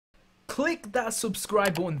click that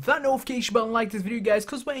subscribe button, that notification bell, and like this video, guys,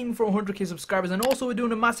 because we're aiming for 100k subscribers. And also we're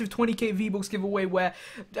doing a massive 20k V-Bucks giveaway where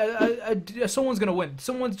someone's gonna win.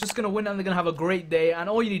 Someone's just gonna win and they're gonna have a great day. And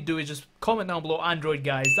all you need to do is just comment down below Android,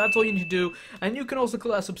 guys. That's all you need to do. And you can also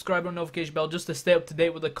click that subscribe button, notification bell, just to stay up to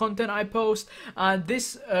date with the content I post. And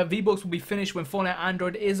this V-Bucks will be finished when Fortnite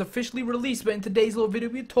Android is officially released. But in today's little video,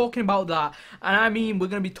 we're talking about that. And I mean, we're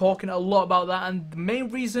gonna be talking a lot about that. And the main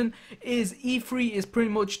reason is E3 is pretty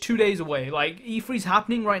much 2 days away. Like, E3 is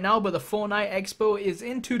happening right now, but the Fortnite Expo is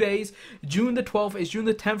in 2 days. June the 12th is June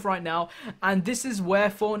the 10th right now, and this is where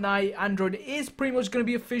Fortnite Android is pretty much going to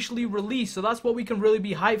be officially released. So that's what we can really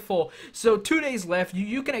be hyped for. So 2 days left.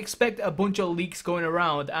 You can expect a bunch of leaks going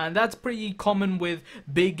around, and that's pretty common with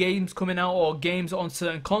big games coming out or games on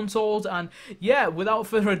certain consoles. And yeah, without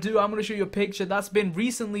further ado, I'm going to show you a picture that's been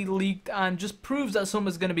recently leaked and just proves that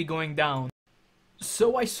something's going to be going down.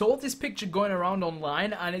 So I saw this picture going around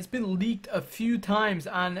online and it's been leaked a few times,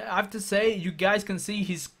 and I have to say, you guys can see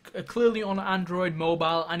he's clearly on Android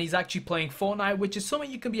mobile and he's actually playing Fortnite, which is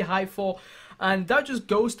something you can be hyped for. And that just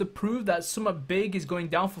goes to prove that something big is going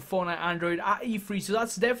down for Fortnite Android at E3. So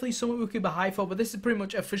that's definitely something we could be hyped for. But this is pretty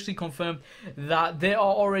much officially confirmed that they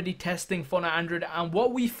are already testing Fortnite Android. And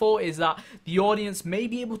what we thought is that the audience may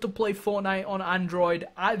be able to play Fortnite on Android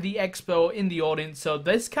at the Expo in the audience. So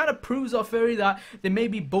this kind of proves our theory that they may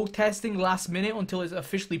be bug testing last minute until it's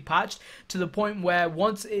officially patched, to the point where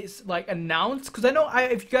once it's like announced, because I know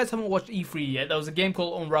if you guys haven't watched E3 yet, there was a game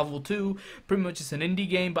called Unravel 2. Pretty much it's an indie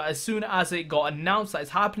game, but as soon as it got announced that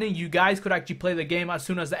it's happening, you guys could actually play the game as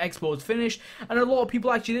soon as the expo was finished. And a lot of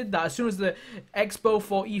people actually did that. As soon as the expo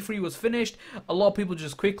for E3 was finished, a lot of people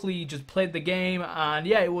just quickly played the game, and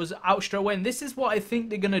yeah, it was out straight away. And this is what I think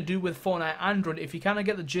they're gonna do with Fortnite Android, if you kind of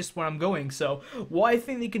get the gist where I'm going. So what I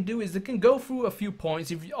think they can do is they can go through a few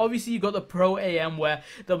points. Obviously you got the Pro AM, where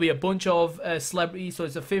there'll be a bunch of celebrities, so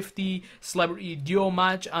it's a 50 celebrity duo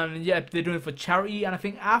match, and yeah, they're doing it for charity. And I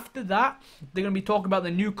think after that they're gonna be talking about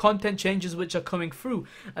the new content changes which are coming through,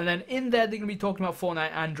 and then in there they're gonna be talking about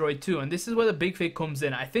Fortnite Android too. And this is where the big thing comes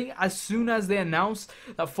in. I think as soon as they announce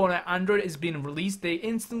that Fortnite Android is being released, they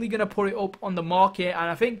instantly gonna put it up on the market, and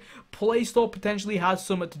I think Play Store potentially has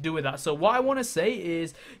something to do with that. So what I want to say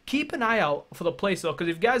is keep an eye out for the Play Store, because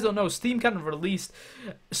if you guys don't know, Steam kind of released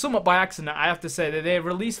somewhat by accident, I have to say, that they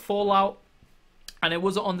released Fallout, and it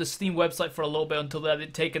wasn't on the Steam website for a little bit until they had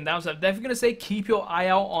it taken down. So I'm definitely going to say keep your eye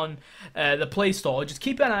out on the Play Store. Just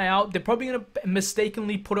keep an eye out. They're probably going to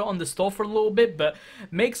mistakenly put it on the store for a little bit, but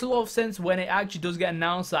makes a lot of sense when it actually does get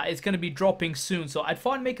announced that it's going to be dropping soon. So I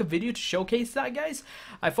thought I'd make a video to showcase that, guys.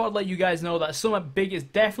 I thought I'd let you guys know that something big is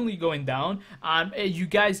definitely going down, and you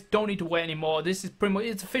guys don't need to wait anymore. This is pretty much,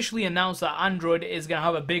 it's officially announced that Android is going to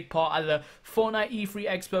have a big part at the Fortnite E3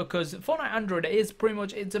 Expo, because Fortnite Android is pretty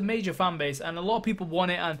much, it's a major fan base, and a lot of people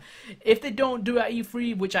want it. And if they don't do it at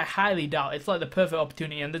E3, which I highly doubt, it's like the perfect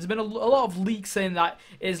opportunity. And there's been a lot of leaks saying that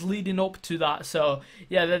is leading up to that. So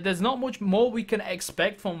yeah, there's not much more we can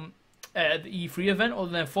expect from the E3 event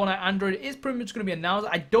other than Fortnite Android is pretty much going to be announced.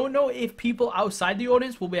 I don't know if people outside the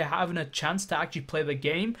audience will be having a chance to actually play the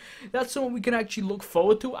game. That's something we can actually look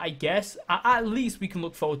forward to, I guess. At least we can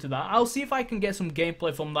look forward to that. I'll see if I can get some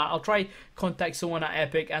gameplay from that. I'll try contact someone at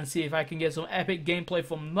Epic and see if I can get some Epic gameplay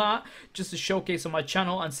from that, just to showcase on my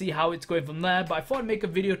channel and see how it's going from there. But I thought I'd make a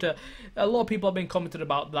video to, a lot of people have been commenting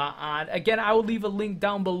about that. And again, I will leave a link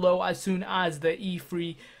down below as soon as the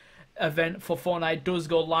E3 event for Fortnite does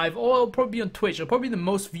go live, or it'll probably be on Twitch. It'll probably be the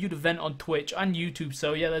most viewed event on Twitch and YouTube.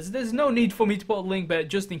 So yeah, there's no need for me to put a link, but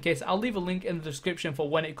just in case, I'll leave a link in the description for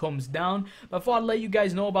when it comes down. But I thought I'd let you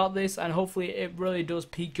guys know about this, and hopefully it really does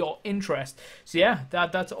pique your interest. So yeah,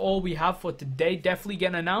 that's all we have for today. Definitely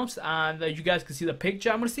getting announced, and you guys can see the picture.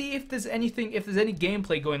 I'm gonna see if there's any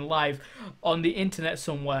gameplay going live on the internet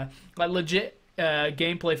somewhere, like legit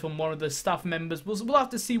gameplay from one of the staff members. We'll have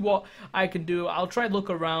to see what I can do. I'll try to look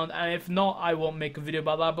around, and if not, I won't make a video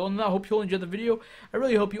about that. But other than that, I hope you all enjoyed the video. I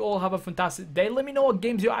really hope you all have a fantastic day. Let me know what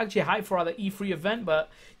games you're actually hyped for at the E3 event. But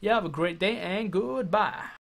yeah, have a great day, and goodbye.